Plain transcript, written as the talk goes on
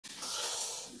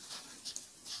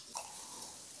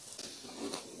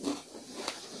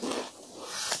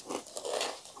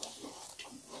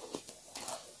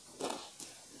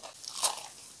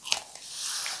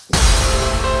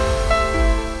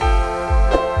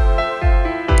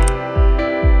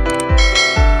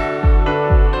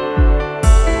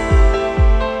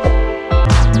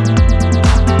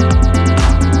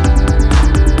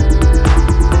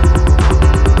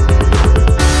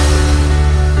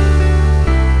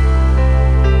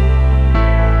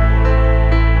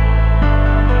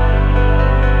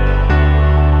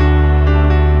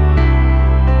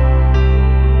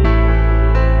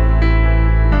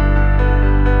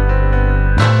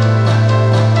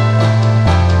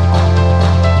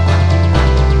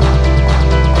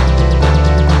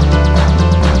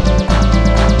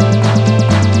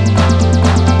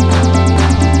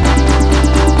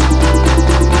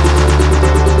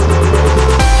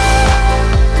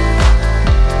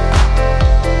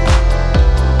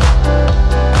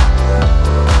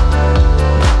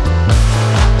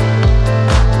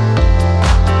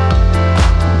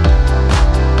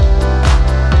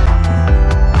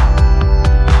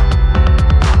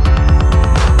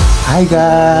High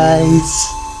guys,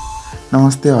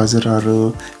 नमस्ते हजुरहरू।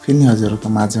 फेरि हजुरहरूको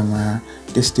माझमा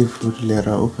टेस्टी फुड लिएर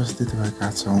उपस्थित भएका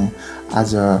छौँ।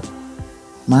 आज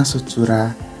मासु चुरा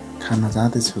खान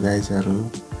जाँदैछु गाइजहरू।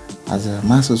 आज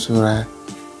मासु चुरा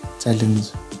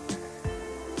च्यालेन्ज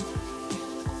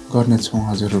गर्नेछौँ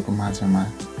हजुरहरूको माझमा।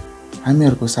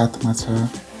 हामीहरूको साथमा छ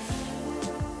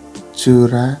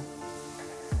चिउरा,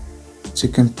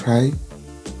 चिकन फ्राई,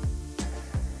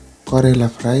 करेला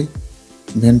फ्राई,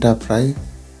 भेन्टा फ्राई,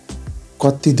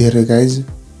 कति धेरै गाइज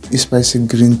स्पाइसी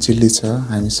ग्रीन चिल्ली छ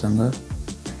हामीसँग।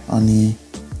 अनि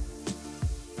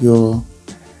यो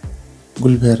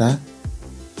गुलभेरा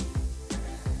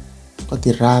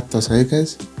कति रातो छ है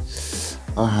गाइज।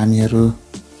 अब हामीहरू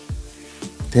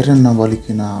धेरै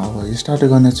नबोलिकन अब स्टार्ट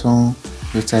गर्नेछौँ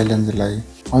यो च्यालेन्जलाई।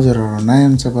 हजुरहरू नयाँ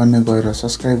हुन्छ भने गएर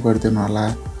सब्सक्राइब गरिदिनु होला,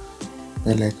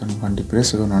 बेल आइकन घन्टी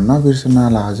प्रेस गर्न नबिर्सनु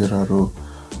होला हजुरहरू।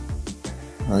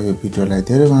 र यो भिडियोलाई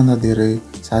धेरैभन्दा धेरै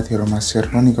साथीहरूमा सेयर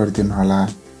पनि गरिदिनु होला।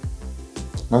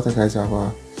 ल त गाइज अब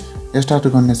स्टार्ट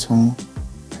गर्नेछौँ।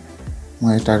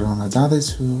 म स्टार्ट गर्न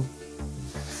जाँदैछु।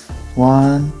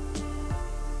 1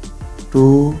 2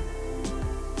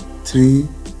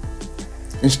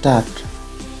 3 स्टार्ट।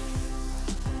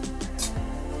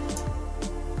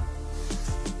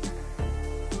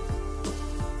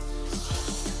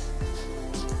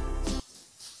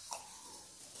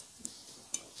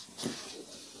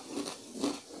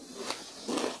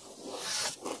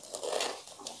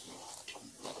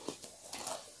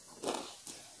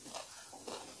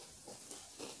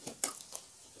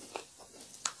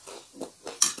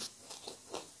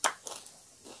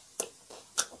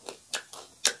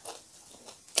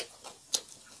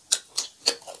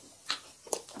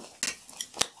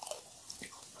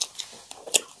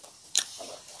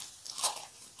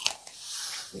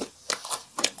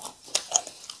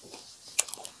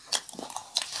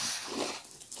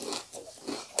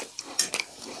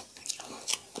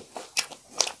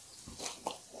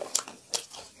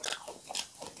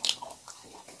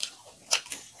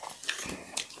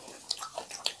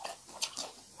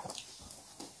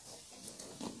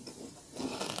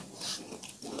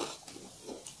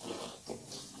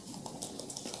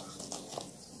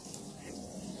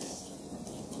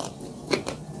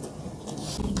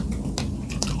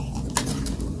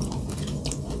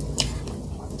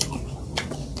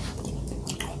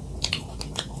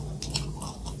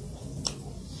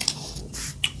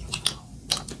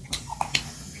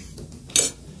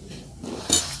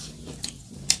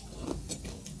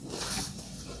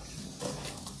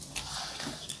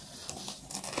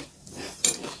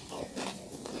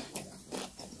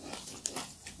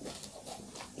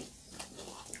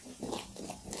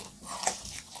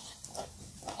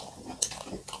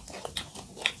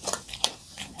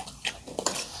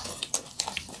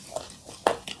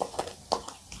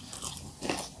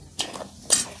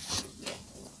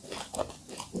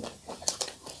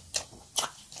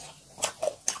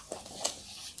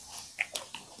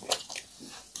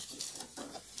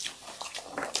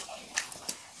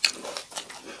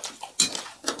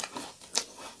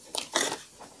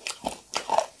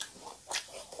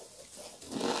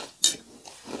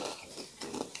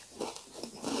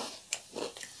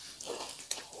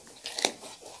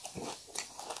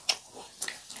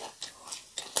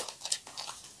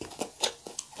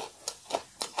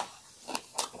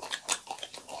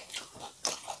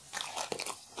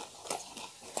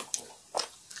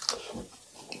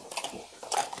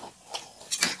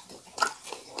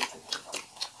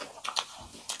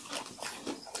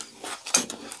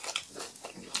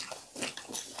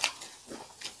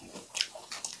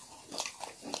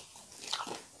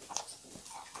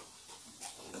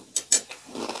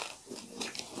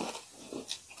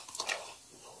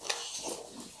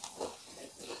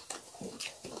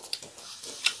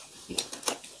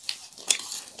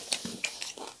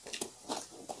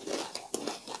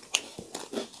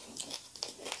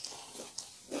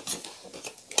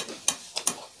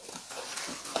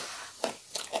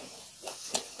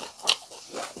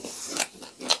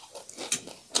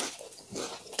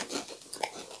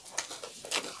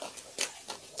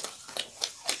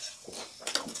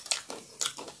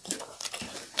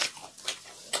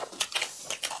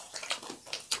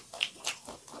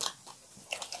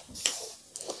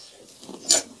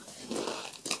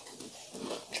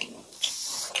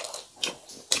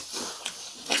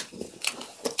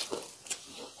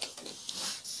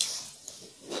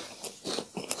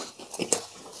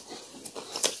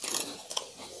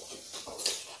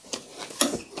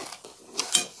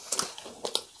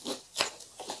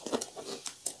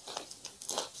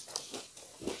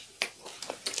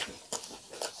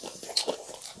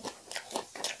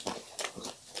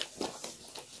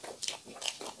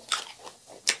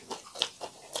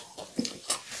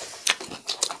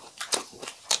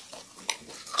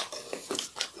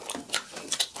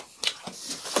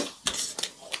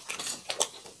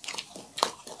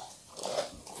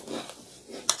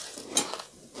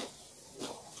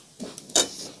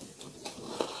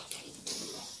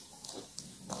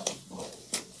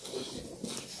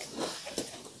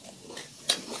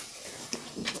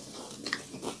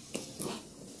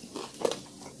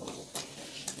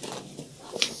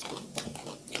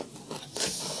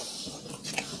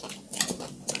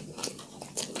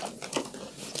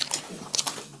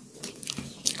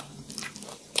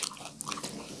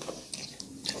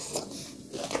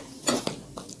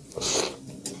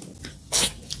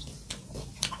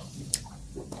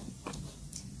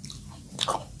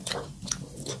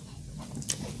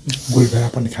 गुलभेडा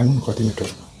पनि खानु कति मिठो।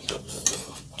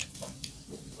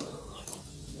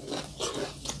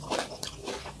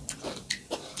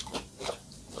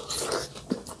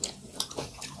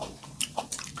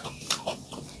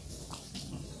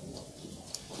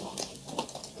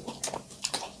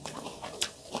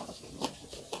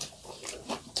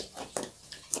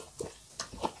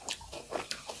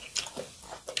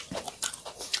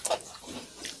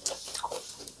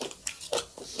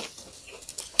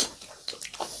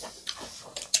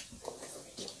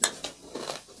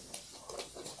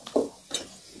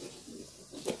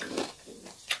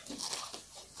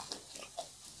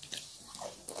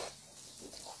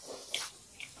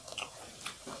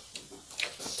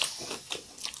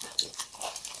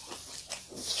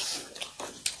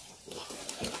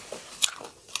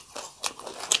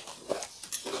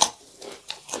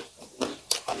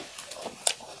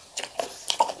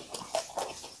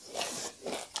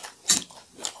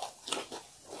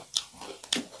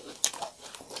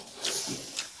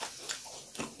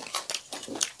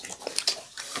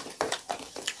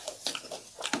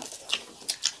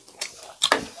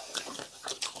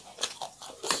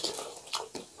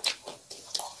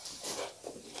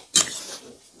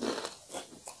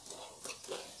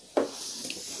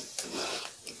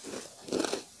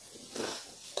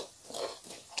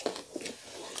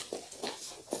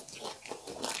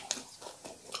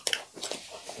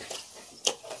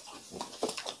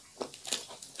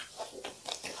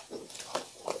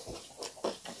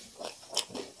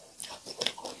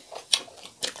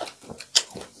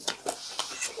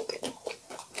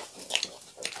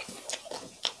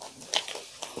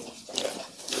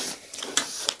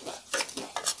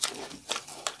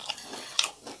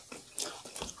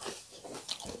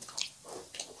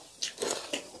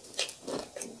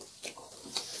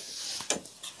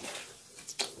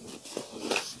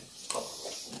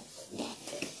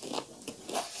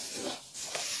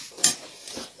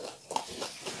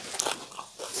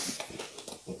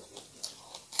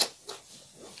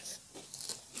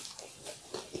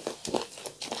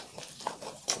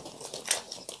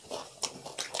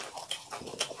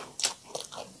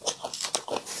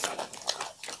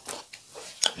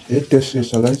 It tastes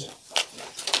so guys.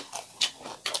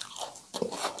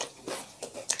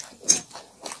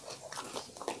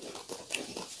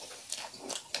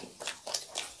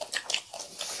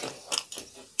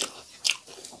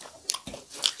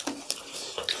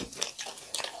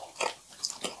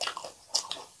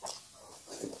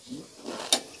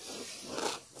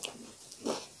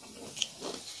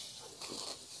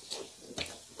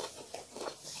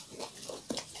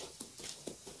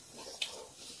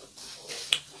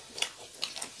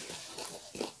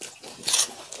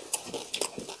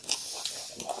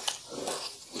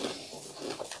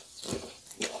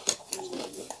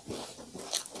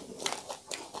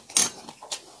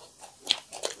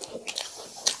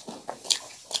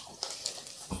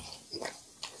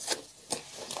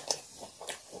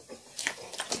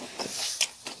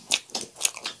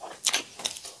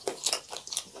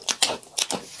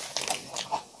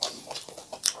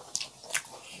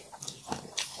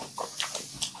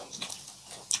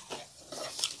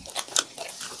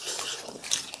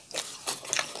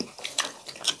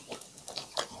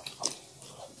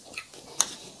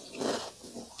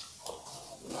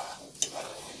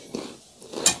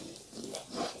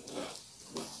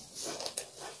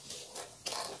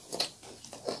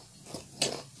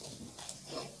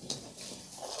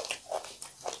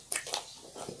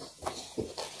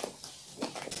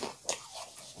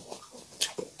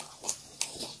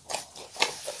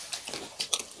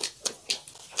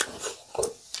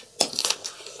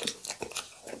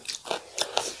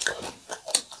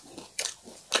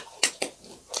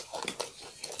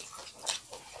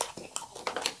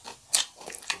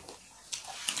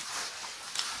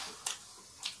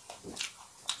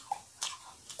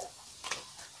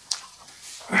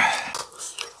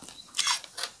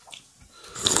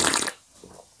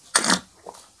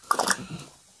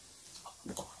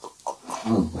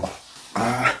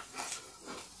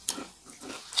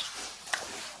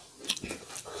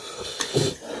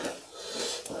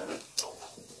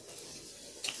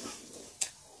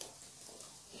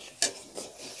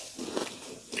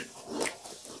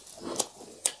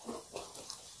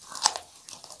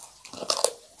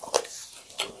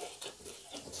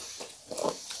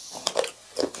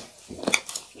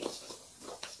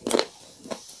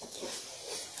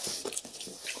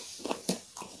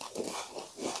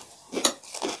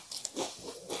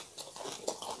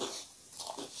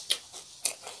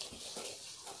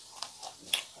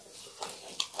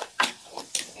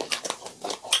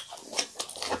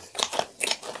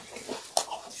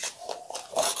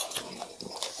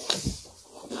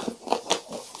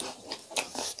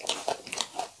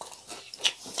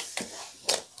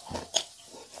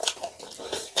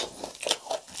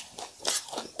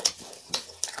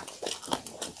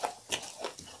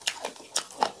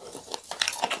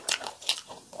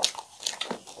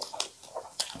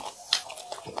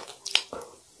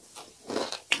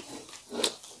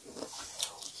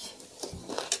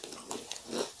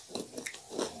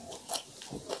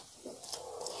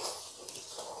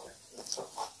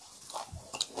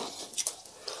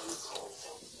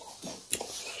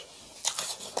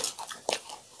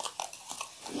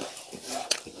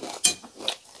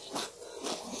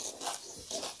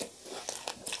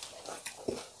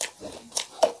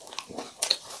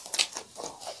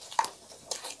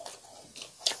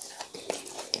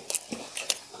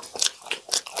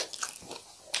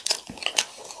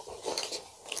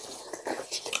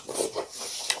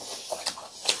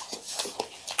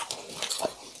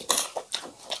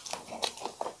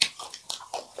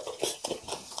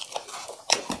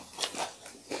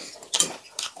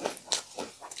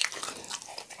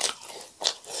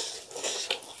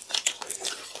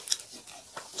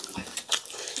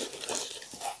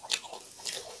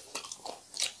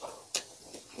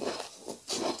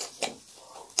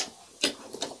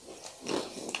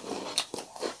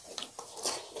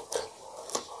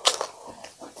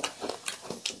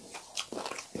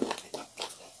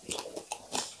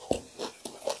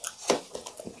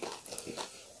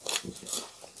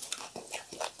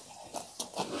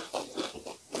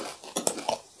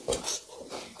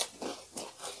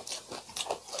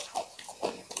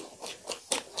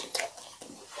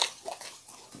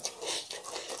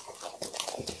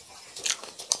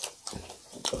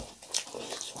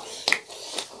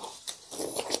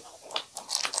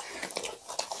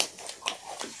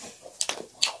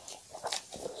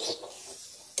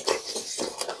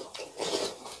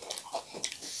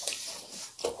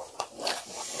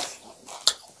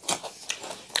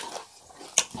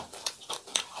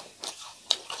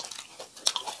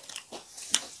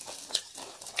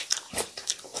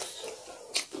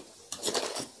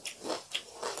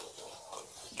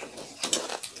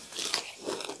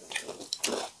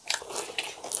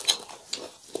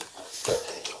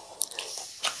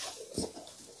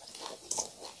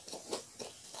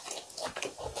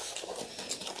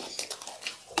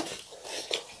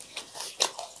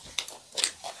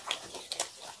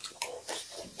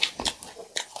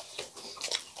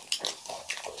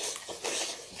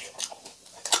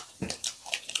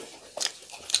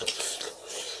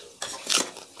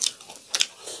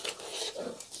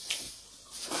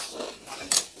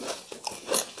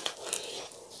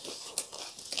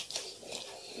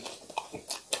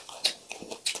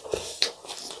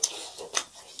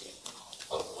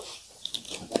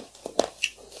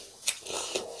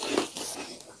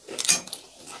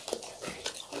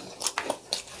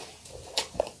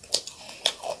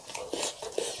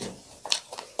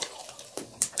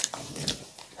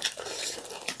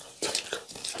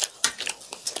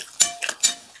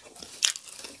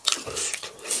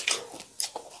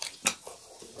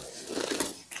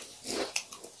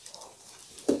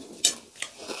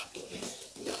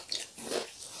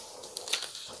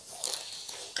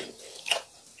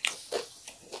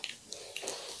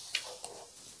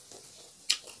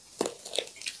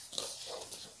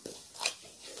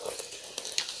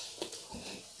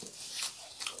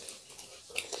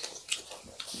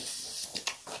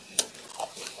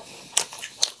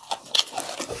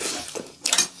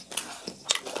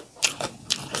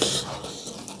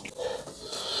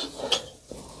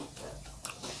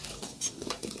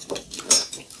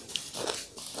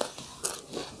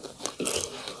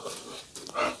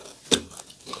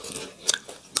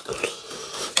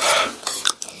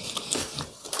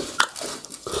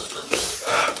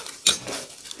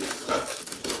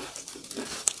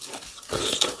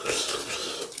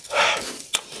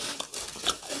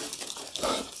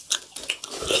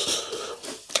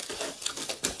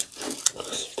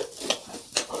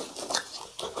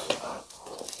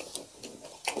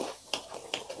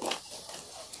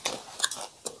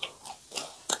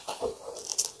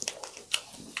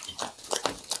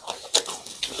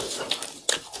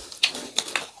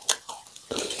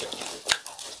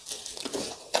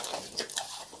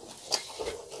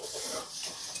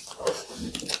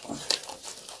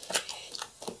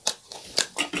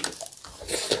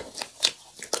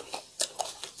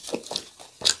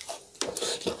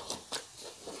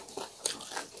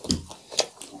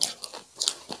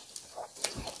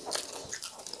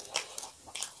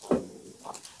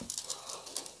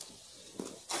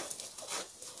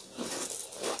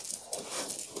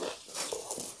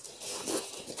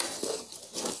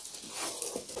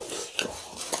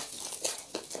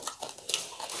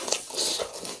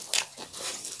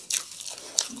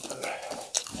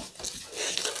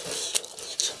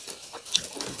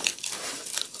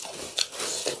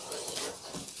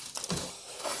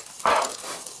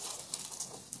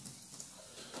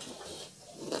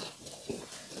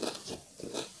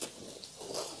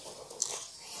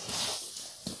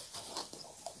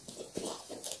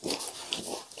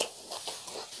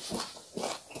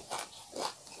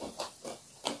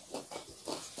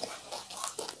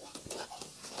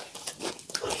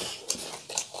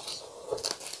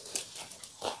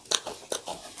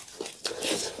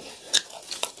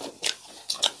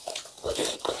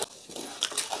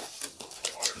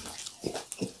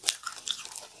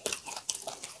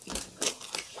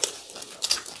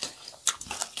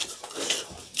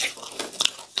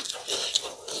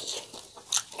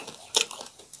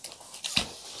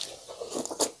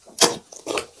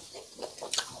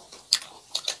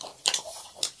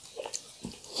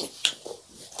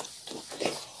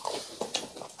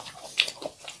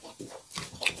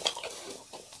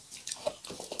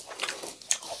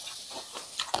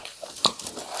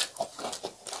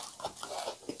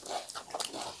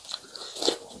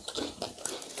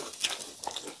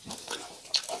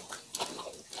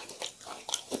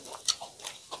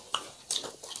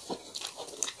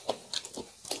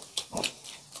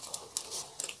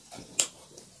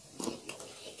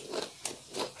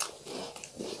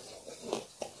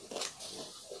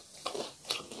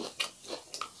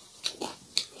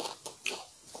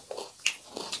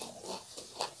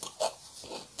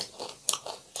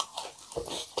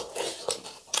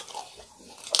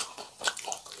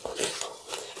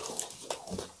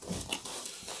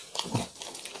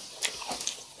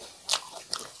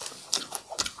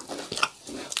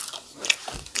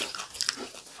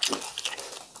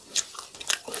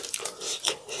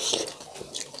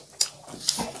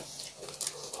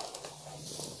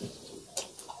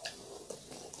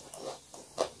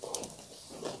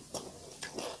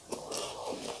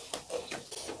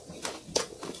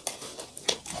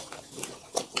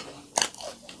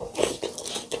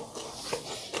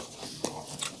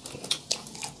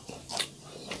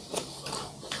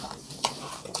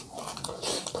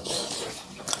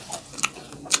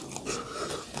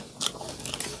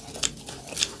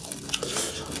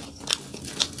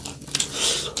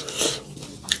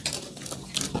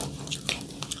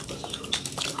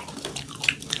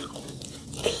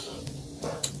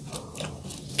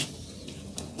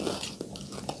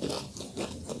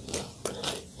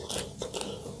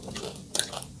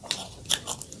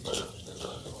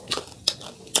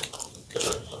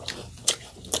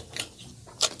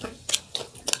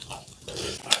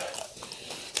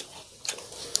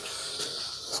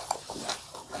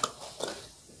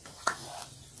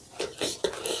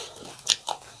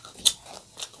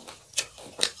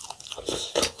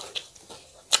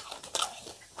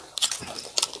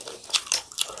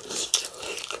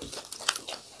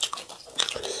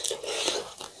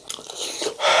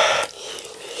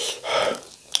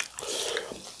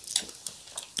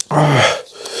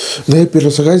 दही पिरो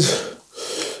छ गाइज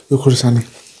यो खुर्सानी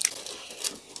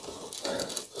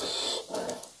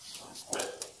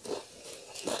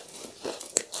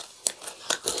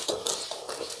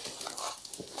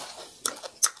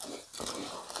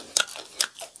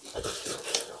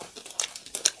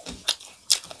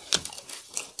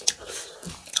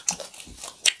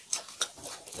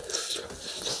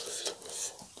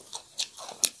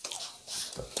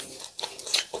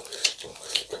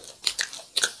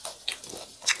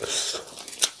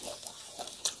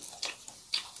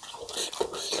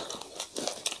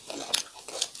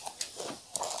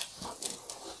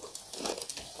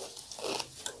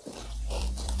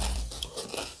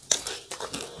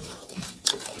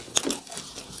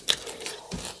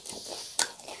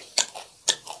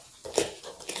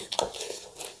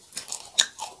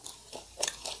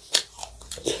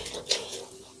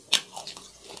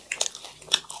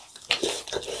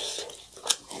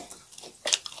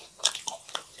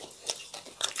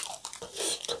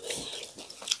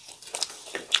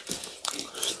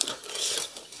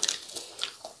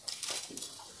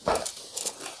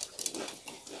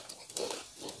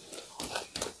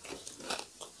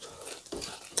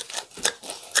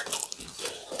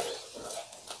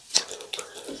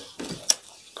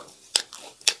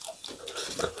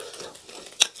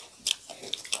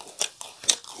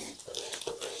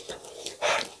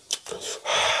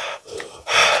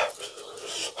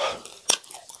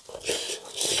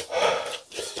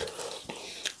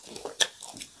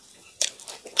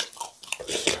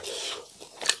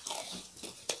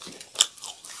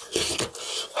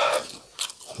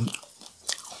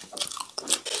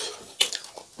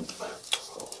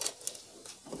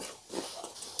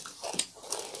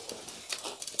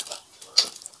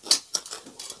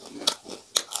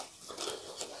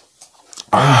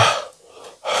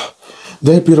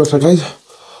दही पिरो छ गाइज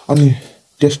अनि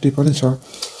टेस्टी पनि छ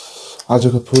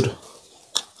आजको फुड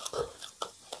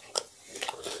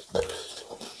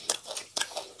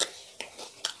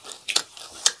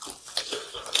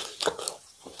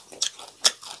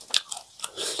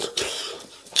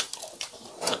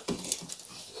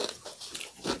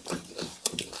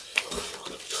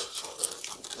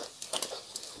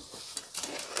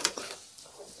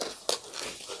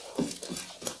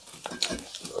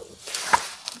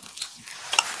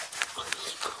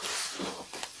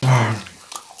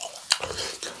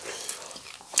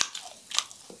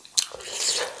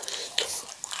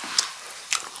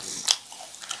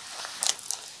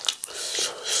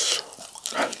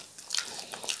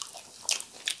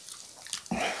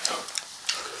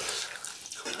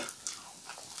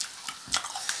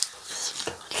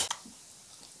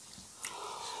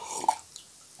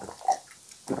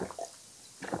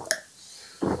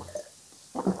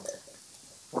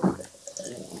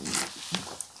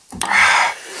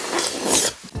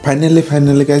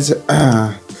फाइनली गाइज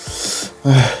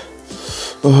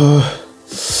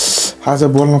आज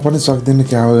बोल्न पनि सक्दिनँ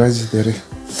क्या हो गाइज धेरै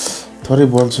थोरै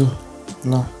बोल्छु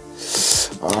ल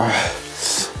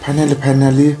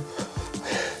फाइनली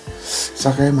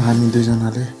सकायौँ हामी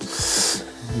दुईजनाले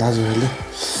दाजुहरूले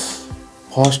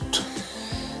फर्स्ट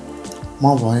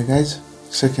म भएँ गाइज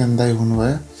सेकेन्ड दाइ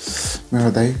हुनुभयो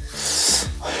मेरो दाइ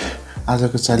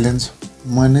आजको च्यालेन्ज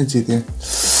म नै जितेँ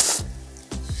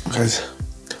गाइज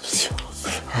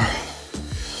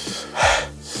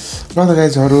ल त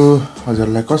गाइजहरू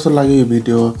हजुरलाई कस्तो लाग्यो यो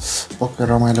भिडियो पक्कै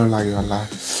रमाइलो लाग्यो होला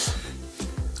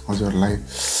हजुरलाई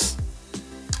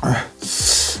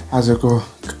आजको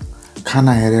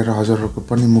खाना हेरेर हजुरहरूको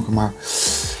पनि मुखमा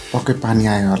पक्कै पानी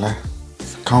आयो होला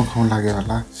खाउँ लाग्यो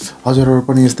होला हजुरहरू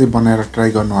पनि यस्तै बनाएर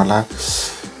ट्राई गर्नु होला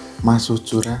मासु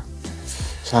चुरा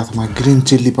साथमा ग्रिन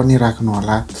चिल्ली पनि राख्नु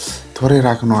होला थोरै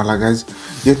राख्नु होला गाइज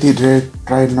यति धेरै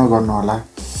ट्राई नगर्नु होला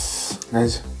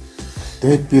गाइज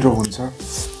धेरै पिरो हुन्छ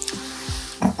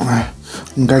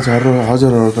गाइजहरू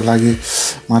हजुरहरूको लागि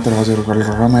मात्र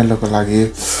हजुरहरूको रमाइलोको लागि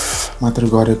मात्र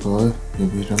गरेको हो यो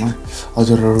भिडियोमा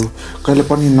हजुरहरू कहिले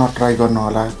पनि नट्राई गर्नु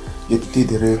होला यति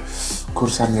धेरै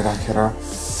खुर्सानी राखेर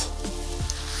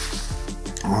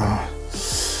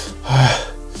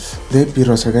धेरै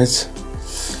पिरो छ गाइज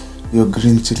यो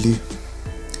ग्रिन चिल्ली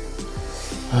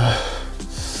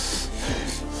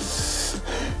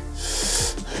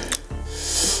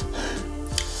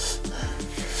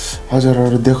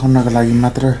हजुरहरू देखाउनको लागि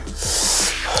मात्र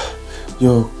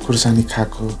यो खुर्सानी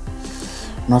खाएको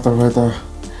नत्र त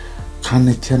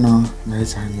खाने थिएन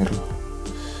गाइज हामीहरू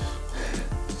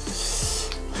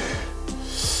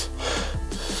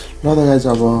ल त गाइज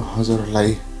अब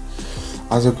हजुरहरूलाई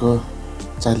आजको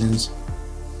च्यालेन्ज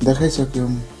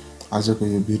देखाइसक्यौँ आजको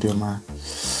यो भिडियोमा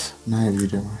नयाँ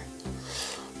भिडियोमा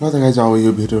ल त गाइज अब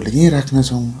यो भिडियोले यहीँ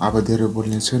राख्नेछौँ अब धेरै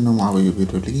बोल्ने छैनौँ अब यो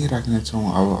भिडियोले यहीँ राख्नेछौँ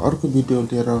अब अर्को भिडियो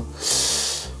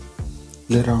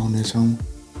लिएर आउनेछौँ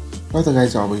ल त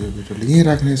गाइज अब यो भिडियोले यहीँ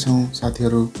राख्नेछौँ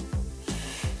साथीहरू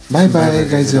बाई बाई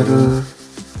गाइजहरू